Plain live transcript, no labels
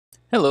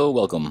Hello,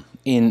 welcome.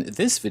 In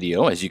this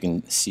video, as you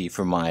can see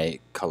from my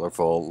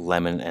colorful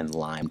lemon and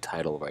lime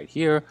title right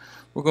here,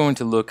 we're going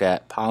to look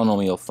at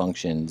polynomial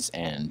functions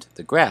and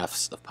the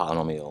graphs of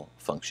polynomial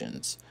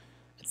functions.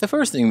 The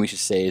first thing we should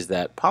say is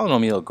that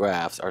polynomial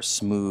graphs are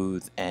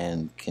smooth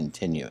and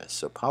continuous.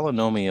 So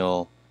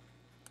polynomial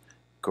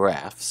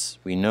graphs,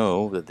 we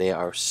know that they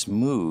are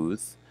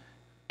smooth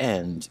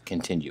and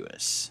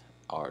continuous.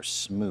 Are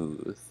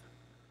smooth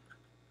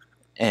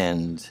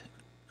and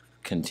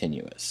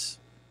continuous.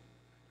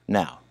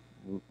 Now,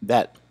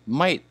 that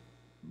might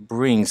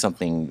bring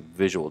something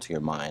visual to your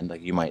mind,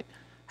 like you might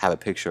have a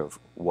picture of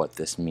what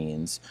this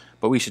means,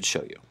 but we should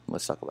show you.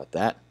 Let's talk about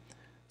that.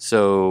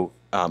 So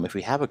if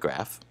we have a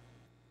graph,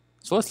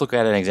 so let's look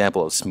at an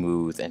example of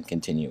smooth and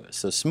continuous.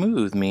 So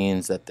smooth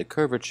means that the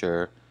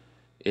curvature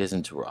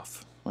isn't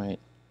rough, right?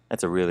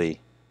 That's a really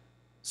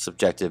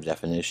subjective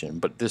definition,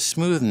 but the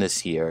smoothness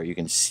here you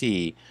can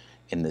see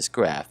in this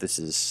graph. This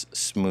is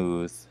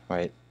smooth,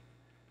 right?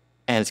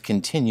 And it's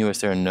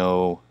continuous. There are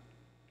no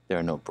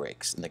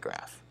breaks in the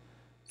graph.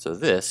 So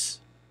this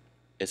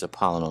is a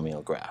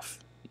polynomial graph.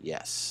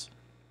 Yes.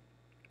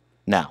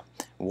 Now,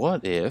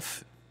 what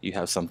if you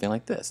have something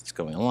like this? It's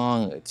going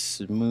along, it's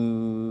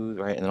smooth,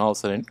 right? And then all of a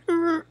sudden,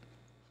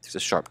 there's a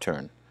sharp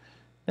turn.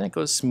 Then it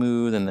goes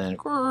smooth and then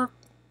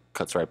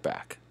cuts right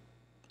back.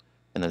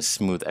 And then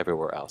smooth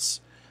everywhere else.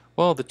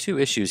 Well, the two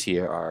issues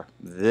here are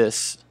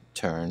this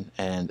turn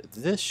and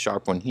this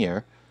sharp one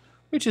here,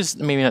 which is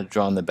maybe not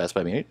drawn the best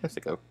by me. It's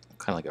like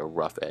kind of like a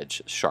rough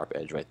edge, sharp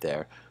edge right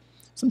there.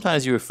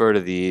 Sometimes you refer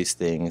to these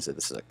things that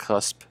this is a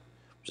cusp,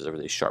 which is a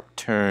really sharp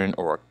turn,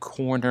 or a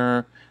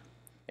corner,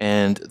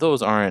 and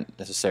those aren't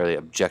necessarily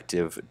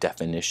objective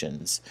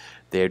definitions.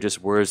 They're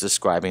just words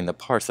describing the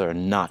parts that are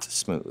not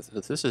smooth.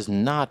 So this is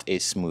not a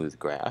smooth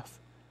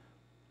graph,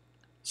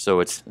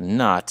 so it's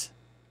not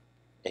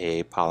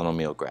a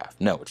polynomial graph.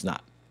 No, it's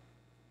not.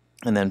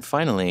 And then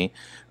finally,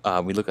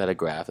 we look at a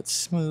graph that's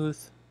smooth,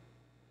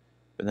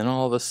 but then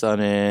all of a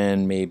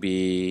sudden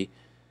maybe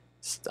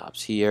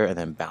stops here and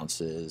then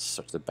bounces,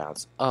 starts to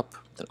bounce up,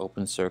 an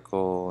open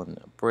circle and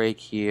a break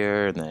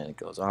here, and then it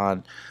goes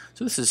on.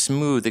 So this is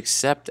smooth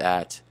except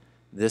at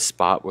this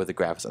spot where the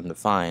graph is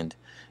undefined,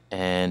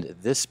 and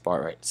this spot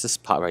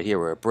right here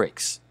where it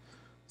breaks.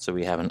 So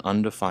we have an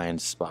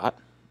undefined spot,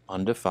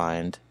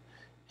 undefined,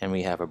 and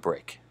we have a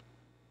break.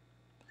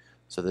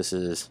 So this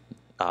is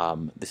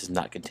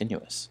not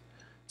continuous.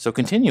 So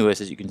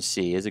continuous, as you can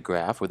see, is a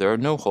graph where there are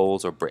no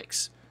holes or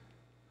breaks.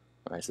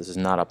 Right, so this is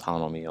not a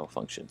polynomial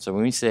function. So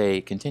when we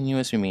say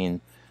continuous, we mean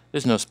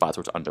there's no spots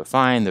where it's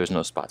undefined, there's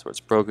no spots where it's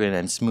broken,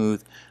 and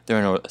smooth, there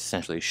are no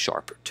essentially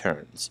sharp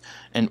turns.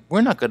 And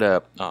we're not going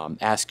to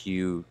ask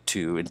you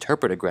to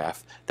interpret a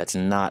graph that's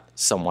not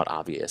somewhat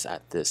obvious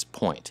at this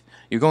point.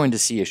 You're going to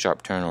see a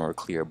sharp turn or a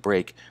clear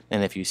break,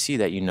 and if you see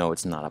that, you know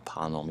it's not a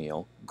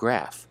polynomial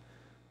graph.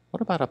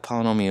 What about a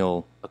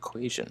polynomial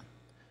equation?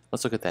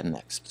 Let's look at that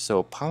next.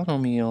 So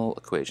polynomial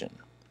equation.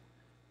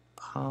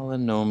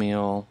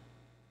 Polynomial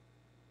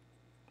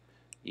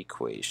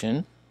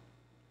equation.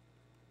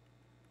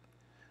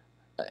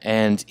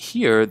 And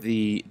here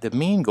the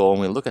main goal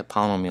when we look at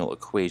polynomial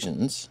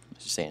equations,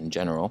 let's just say in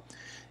general,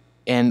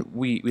 and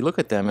we look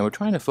at them and we're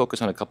trying to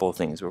focus on a couple of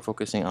things. We're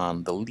focusing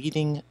on the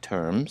leading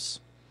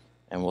terms,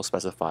 and we'll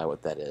specify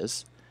what that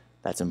is.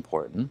 That's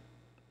important.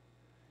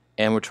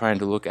 And we're trying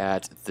to look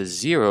at the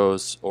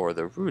zeros or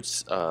the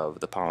roots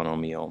of the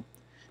polynomial,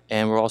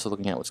 and we're also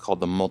looking at what's called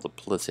the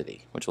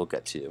multiplicity, which we'll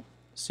get to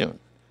soon.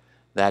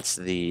 That's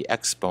the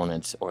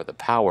exponent or the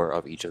power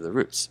of each of the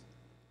roots.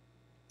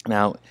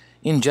 Now,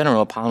 in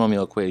general, a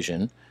polynomial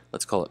equation,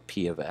 let's call it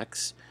p of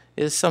x,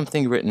 is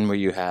something written where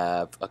you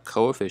have a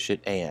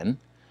coefficient an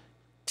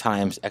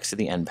times x to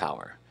the n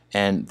power.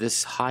 And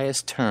this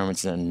highest term,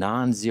 it's a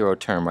non-zero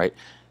term, right?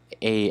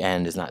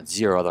 An is not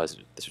zero, otherwise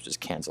this would just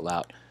cancel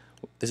out.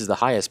 This is the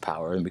highest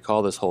power, and we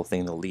call this whole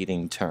thing the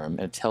leading term,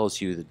 and it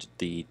tells you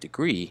the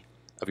degree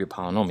of your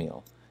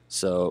polynomial.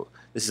 So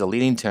this is a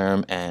leading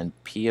term, and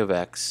p of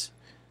x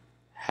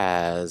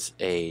has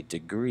a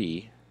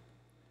degree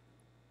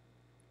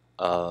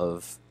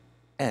of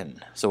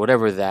n. So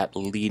whatever that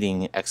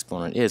leading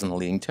exponent is in the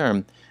leading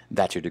term,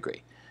 that's your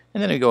degree.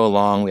 And then we go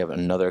along, we have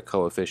another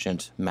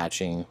coefficient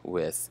matching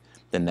with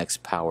the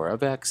next power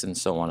of x, and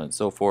so on and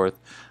so forth,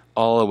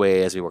 all the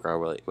way as we work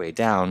our way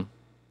down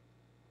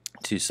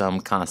to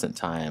some constant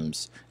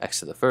times x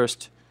to the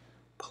first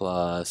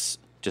plus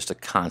just a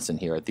constant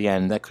here at the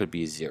end. That could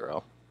be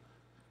 0.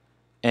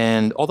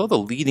 And although the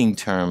leading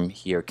term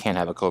here can't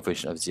have a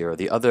coefficient of 0,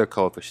 the other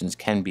coefficients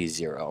can be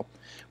 0,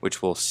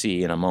 which we'll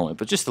see in a moment.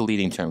 But just the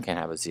leading term can't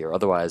have a 0.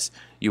 Otherwise,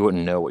 you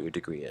wouldn't know what your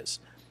degree is.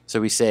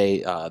 So we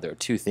say there are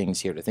two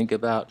things here to think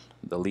about.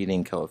 The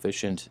leading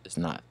coefficient is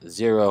not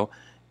 0,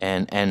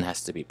 and n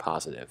has to be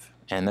positive.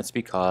 And that's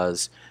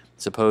because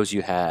suppose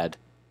you had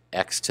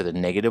x to the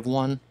negative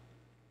 1,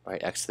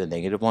 right? X to the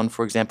negative 1,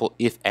 for example.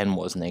 If n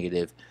was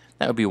negative,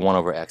 that would be 1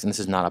 over x. And this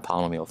is not a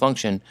polynomial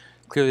function.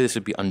 Clearly this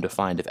would be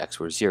undefined if x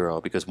were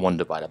 0, because 1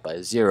 divided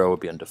by 0 would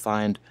be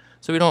undefined,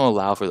 so we don't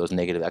allow for those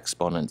negative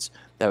exponents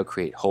that would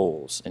create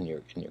holes in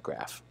your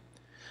graph.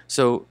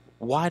 So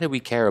why do we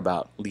care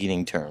about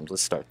leading terms?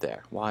 Let's start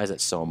there. Why is that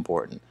so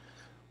important?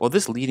 Well,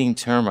 this leading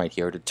term right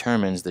here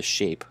determines the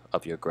shape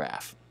of your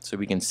graph. So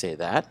we can say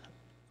that,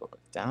 go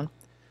down.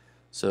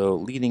 So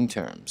leading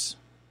terms.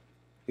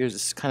 Here's,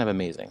 this is kind of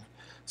amazing.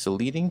 So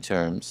leading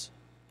terms,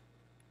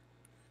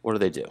 what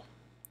do?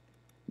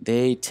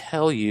 They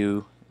tell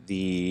you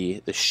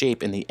the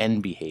shape and the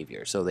end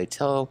behavior. So they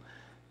tell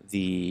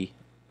the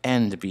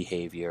end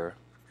behavior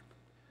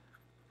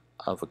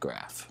of a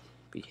graph.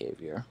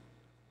 Behavior.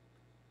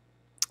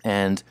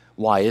 And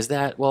why is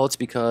that? Well, it's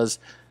because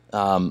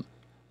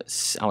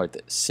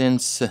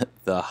since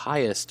the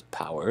highest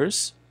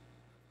powers,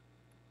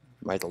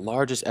 right, the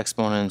largest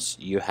exponents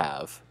you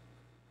have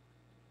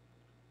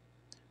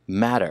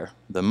matter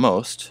the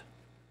most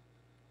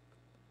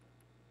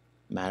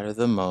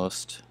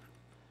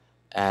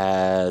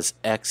as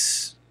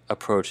x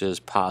approaches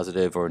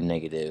positive or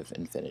negative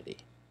infinity.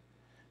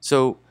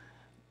 So,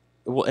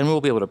 and we'll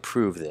be able to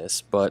prove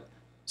this, but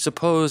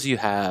suppose you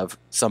have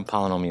some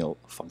polynomial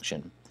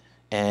function,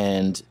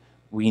 and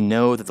we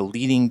know that the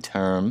leading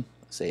term,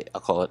 say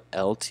I'll call it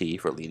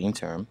LT for leading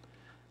term.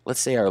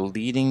 Let's say our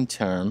leading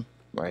term,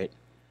 right,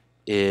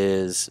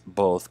 is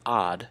both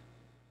odd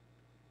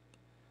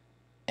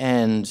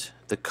and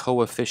the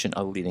coefficient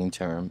of the leading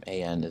term,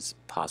 an, is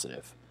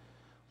positive.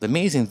 The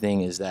amazing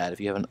thing is that if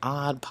you have an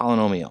odd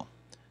polynomial,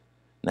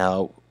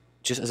 now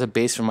just as a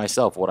base for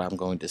myself, what I'm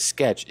going to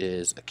sketch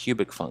is a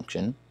cubic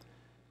function,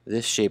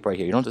 this shape right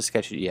here. You don't have to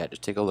sketch it yet,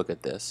 just take a look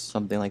at this,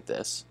 something like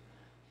this.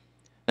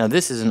 Now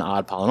this is an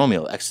odd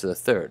polynomial, x to the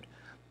third.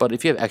 But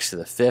if you have x to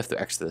the fifth,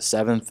 or x to the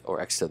seventh, or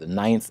x to the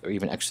ninth, or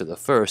even x to the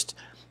first,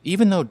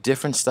 even though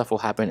different stuff will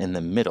happen in the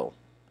middle,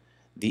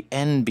 the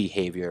end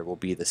behavior will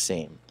be the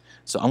same.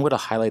 So I'm going to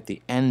highlight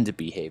the end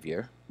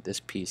behavior, this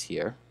piece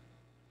here,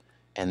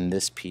 and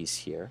this piece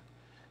here.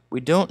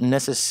 We don't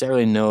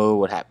necessarily know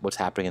what's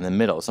happening in the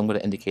middle, so I'm going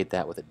to indicate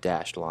that with a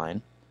dashed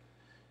line.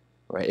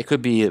 Right? It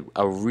could be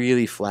a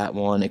really flat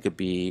one. It could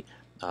be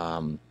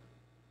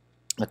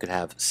it could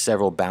have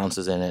several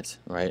bounces in it,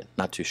 right?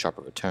 Not too sharp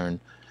of a turn.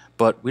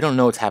 But we don't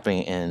know what's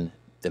happening in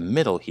the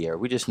middle here.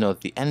 We just know that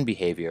the end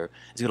behavior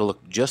is going to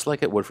look just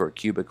like it would for a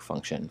cubic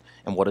function.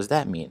 And what does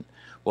that mean?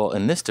 Well,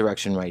 in this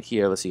direction right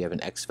here, let's say you have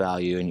an x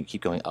value and you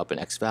keep going up in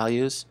x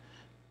values.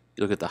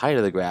 You look at the height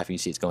of the graph and you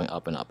see it's going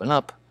up and up and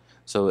up.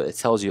 So it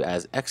tells you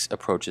as x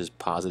approaches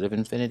positive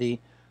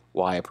infinity,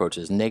 y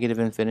approaches negative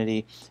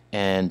infinity,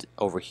 and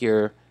over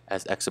here,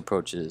 as x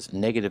approaches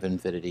negative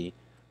infinity,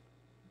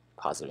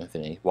 positive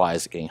infinity, y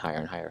is getting higher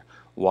and higher,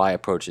 y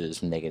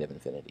approaches negative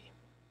infinity.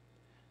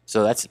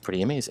 So that's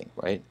pretty amazing,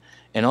 right?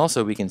 And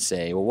also we can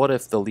say, well, what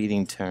if the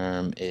leading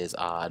term is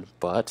odd,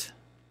 but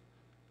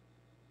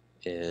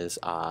the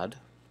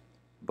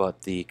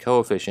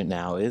coefficient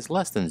now is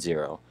less than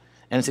 0?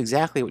 And it's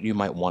exactly what you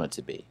might want it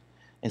to be.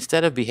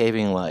 Instead of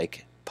behaving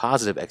like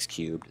positive x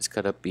cubed, it's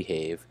going to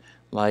behave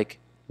like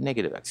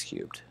negative x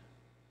cubed.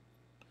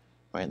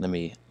 Right? Let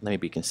me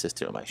be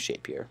consistent with my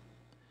shape here.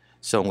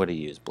 So I'm going to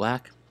use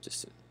black.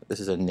 This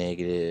is a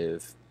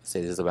negative.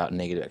 Say this is about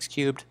negative x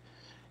cubed,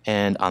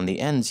 and on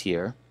the ends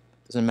here,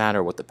 doesn't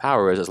matter what the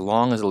power is, as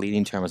long as the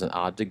leading term is an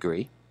odd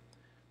degree.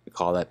 We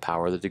call that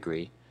power of the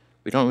degree.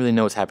 We don't really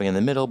know what's happening in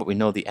the middle, but we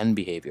know the end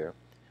behavior.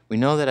 We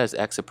know that as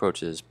x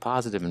approaches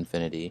positive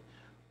infinity,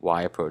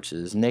 y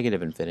approaches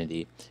negative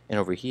infinity, and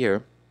over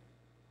here,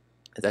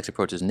 as x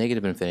approaches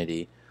negative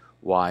infinity,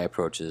 y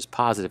approaches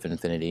positive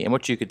infinity. And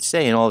what you could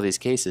say in all of these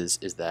cases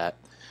is that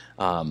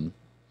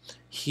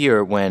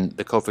here, when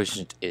the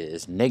coefficient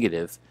is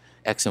negative,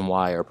 x and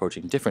y are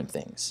approaching different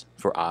things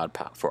for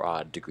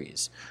odd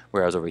degrees.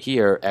 Whereas over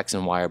here, x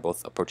and y are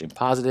both approaching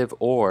positive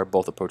or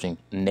both approaching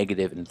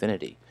negative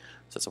infinity.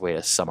 So that's a way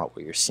to sum up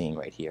what you're seeing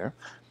right here.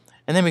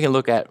 And then we can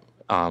look at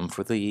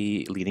for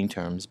the leading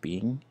terms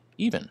being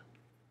even.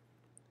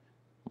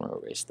 I'm going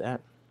to erase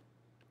that.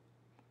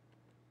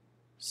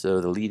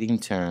 So the leading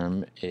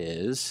term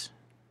is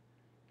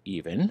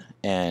even,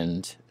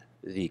 and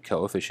the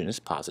coefficient is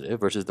positive,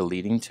 versus the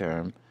leading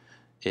term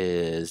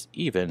is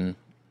even,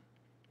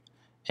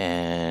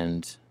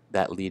 and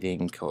that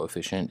leading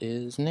coefficient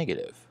is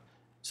negative.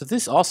 So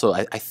this also,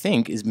 I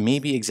think, is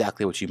maybe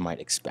exactly what you might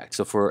expect.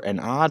 So for an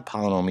odd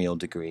polynomial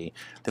degree,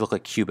 they look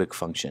like cubic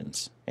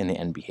functions in the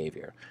end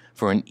behavior.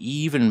 For an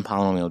even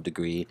polynomial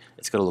degree,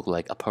 it's going to look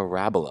like a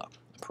parabola.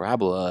 A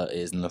parabola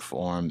is in the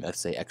form, let's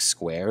say, x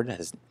squared,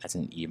 that's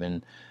an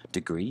even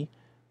degree.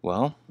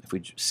 Well, if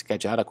we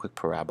sketch out a quick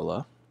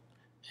parabola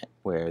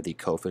where the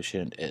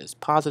coefficient is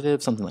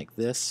positive, something like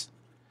this,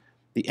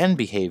 the end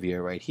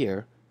behavior right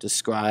here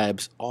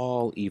describes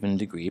all even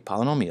degree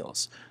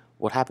polynomials.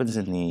 What happens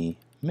in the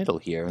middle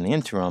here, in the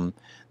interim,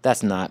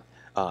 that's not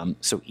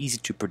so easy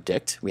to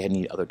predict. We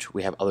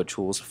have other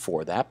tools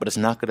for that, but it's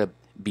not going to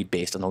be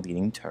based on the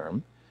leading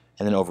term.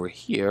 And then over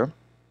here,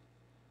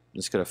 I'm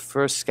just going to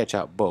first sketch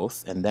out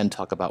both and then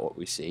talk about what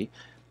we see.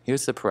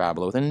 Here's the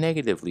parabola with a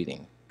negative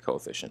leading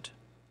coefficient.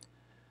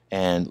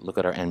 and look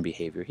at our end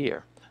behavior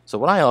here. So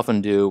what I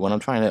often do when I'm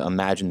trying to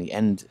imagine the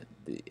end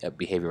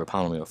behavior of a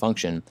polynomial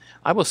function,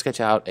 I will sketch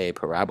out a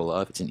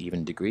parabola if it's an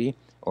even degree,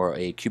 or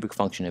a cubic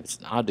function if it's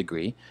an odd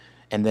degree,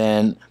 and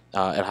then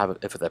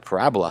if it's a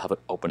parabola, I'll have it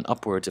open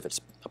upwards if it's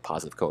a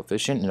positive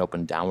coefficient, and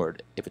open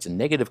downward if it's a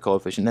negative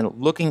coefficient. Then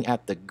looking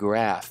at the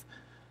graph,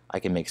 I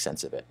can make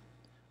sense of it.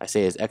 I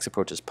say as x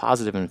approaches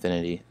positive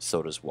infinity,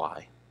 so does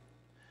y.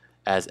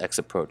 As x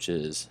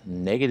approaches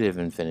negative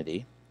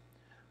infinity,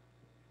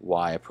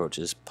 y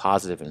approaches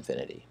positive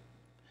infinity.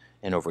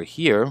 And over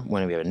here,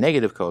 when we have a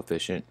negative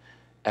coefficient,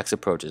 x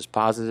approaches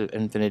positive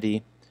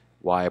infinity,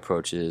 y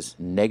approaches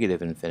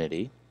negative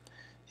infinity.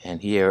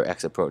 And here,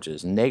 x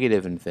approaches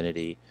negative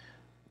infinity,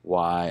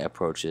 y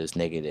approaches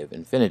negative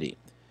infinity.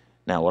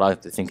 Now, what I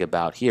have to think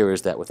about here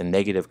is that with a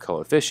negative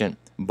coefficient,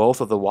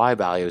 both of the y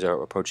values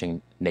are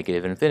approaching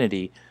negative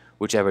infinity,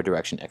 whichever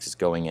direction x is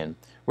going in.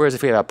 Whereas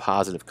if we have a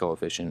positive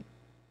coefficient,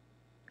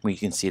 we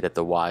can see that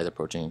the y is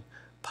approaching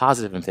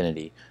positive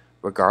infinity,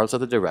 regardless of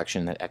the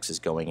direction that x is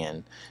going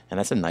in. And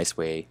that's a nice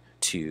way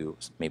to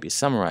maybe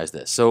summarize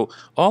this. So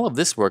all of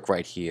this work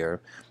right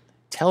here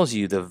tells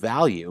you the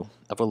value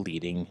of a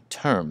leading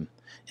term.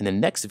 In the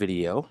next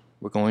video,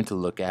 we're going to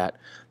look at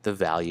the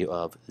value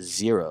of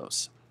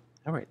zeros.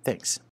 All right, thanks.